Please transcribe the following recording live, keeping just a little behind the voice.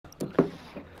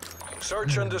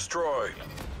Search and destroy.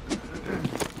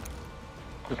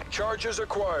 Charges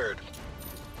acquired.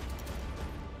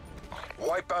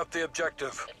 Wipe out the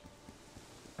objective.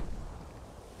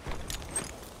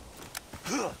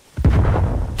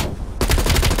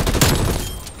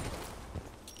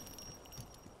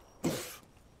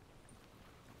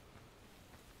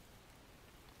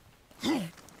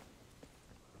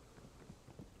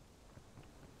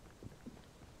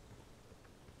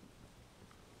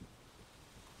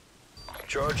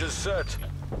 Charges set. In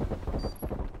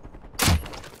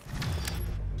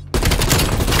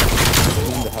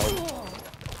the house.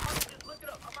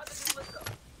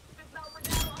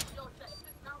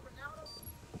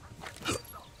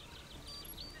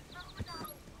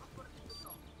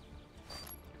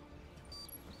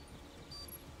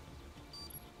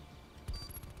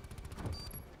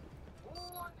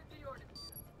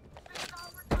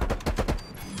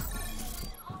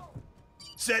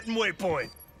 Setting waypoint.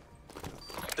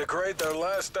 Degrade their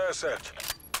last asset.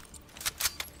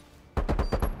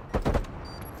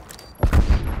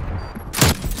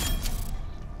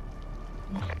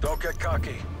 Don't get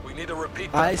cocky. We need to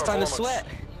repeat that Alright, it's time to performance. sweat.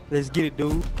 Let's get it,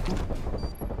 dude.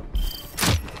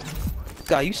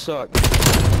 God, you suck.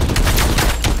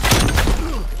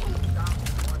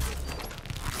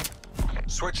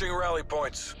 Switching rally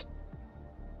points.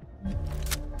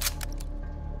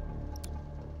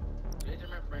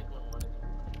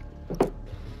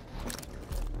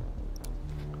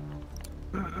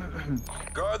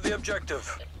 Guard the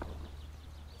objective.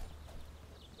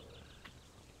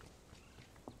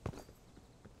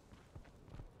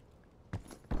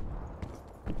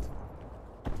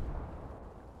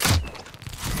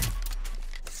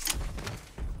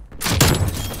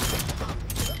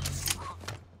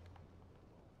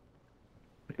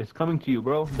 It's coming to you,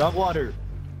 bro. Dog water.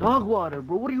 Dog water,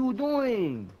 bro. What are you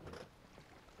doing?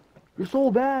 You're so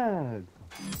bad.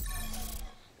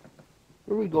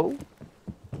 Here we go.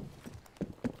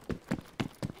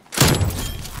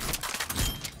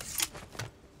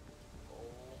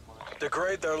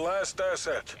 Degrade their last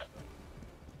asset.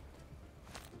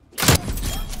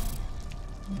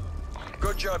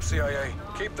 Good job, CIA.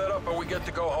 Keep that up and we get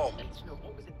to go home.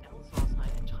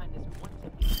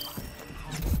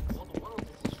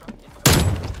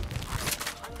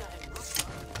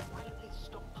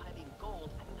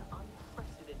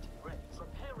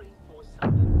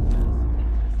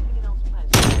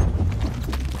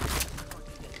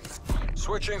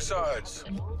 Switching sides.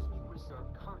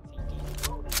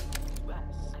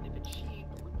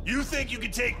 You think you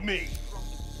can take me?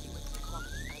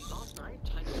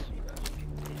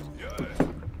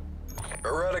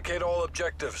 Eradicate all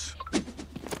objectives.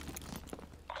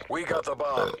 We got the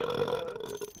bomb.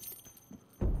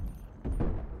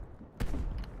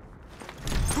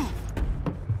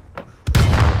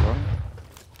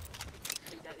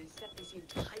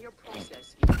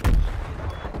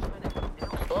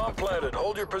 Bomb planted.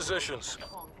 Hold your positions.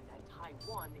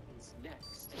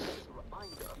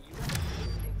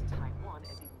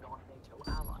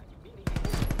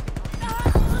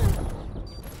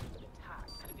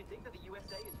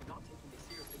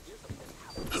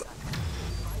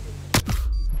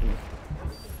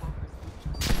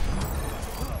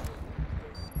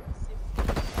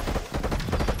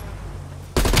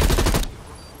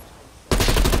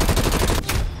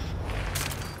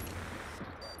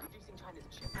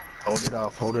 Hold it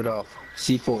off, hold it off.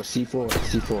 C4, C4,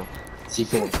 C4,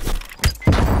 C4.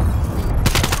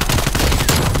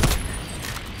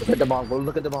 Look at the bomb, go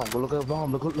look at the bomb, go look at the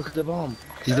bomb, look at the bomb.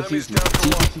 He's Enemies defusing. down to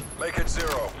one. Make it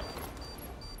 0.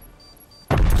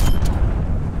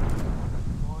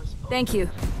 Thank you.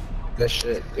 Good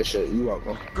shit, you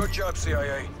welcome. Good job,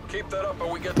 CIA. Keep that up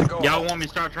and we get to go Y'all home. want me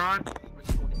to start trying?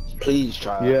 Please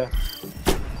try. Yeah.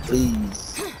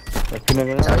 Please. That's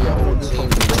another Tell your whole team,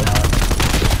 bro.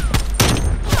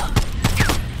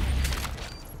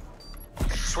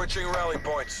 Switching rally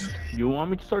points. You want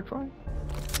me to start trying?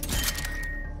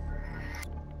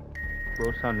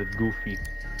 Bro sounded goofy.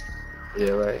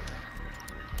 Yeah, right.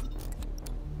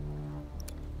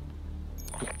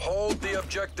 Hold the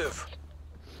objective.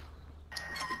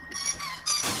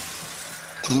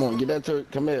 Come on, get that turret.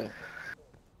 Come here.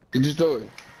 Get your toy.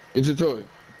 Get your toy.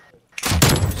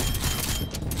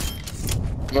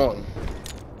 Come on.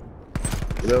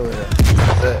 Get over here.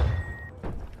 That's it.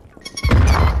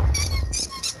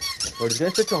 Bro, this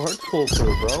guy's such a hard sculptor,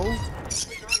 bro.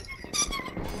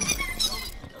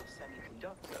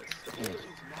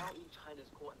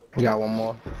 We got one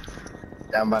more.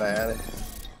 Down by the alley.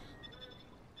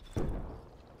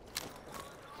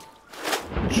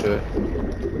 Sure.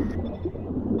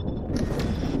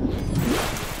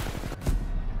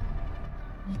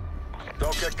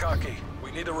 Don't get cocky.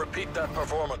 We need to repeat that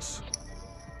performance.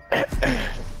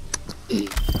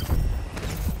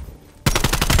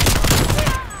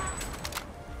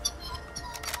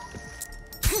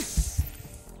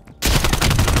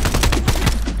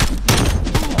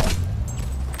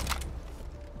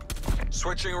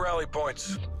 Switching rally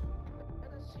points.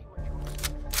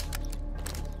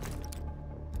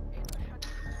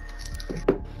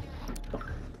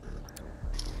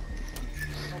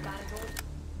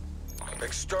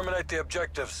 Exterminate the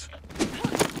objectives.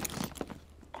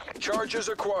 Charges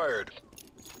acquired.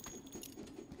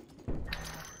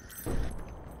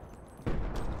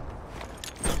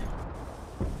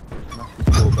 Not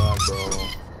so bad, bro.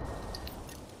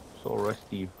 So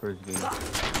rusty first game.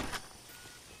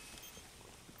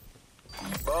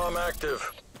 Bomb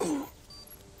active.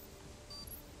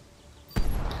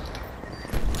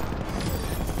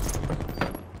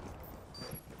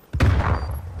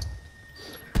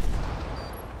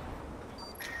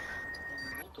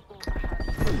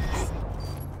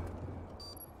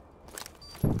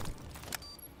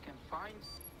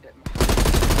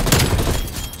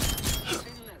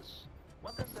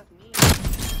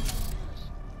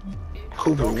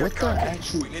 Don't get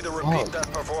cocky. We need to repeat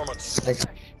that performance.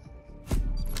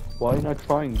 Why not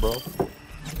trying, bro? I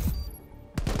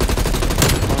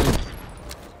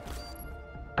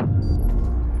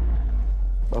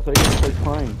thought you were play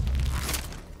trying.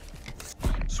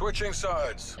 Switching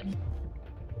sides.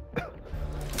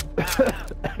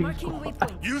 Marking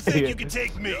waypoint. You think you can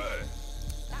take me?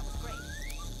 That was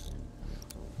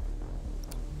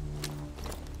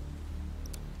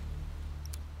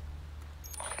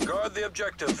great. Guard the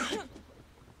objective.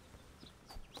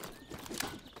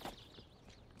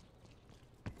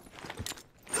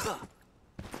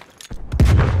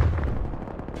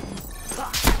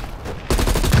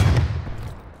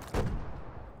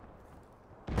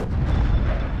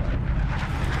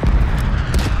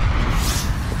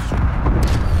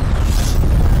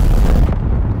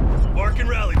 Marking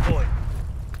rally point.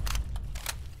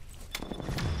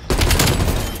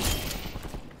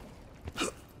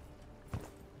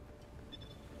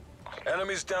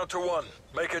 Enemies down to 1.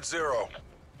 Make it 0.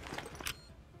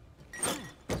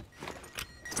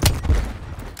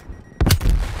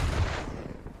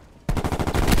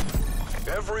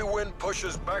 Every win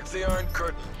pushes back the Iron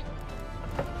Curtain.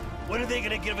 When are they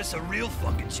gonna give us a real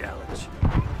fucking challenge?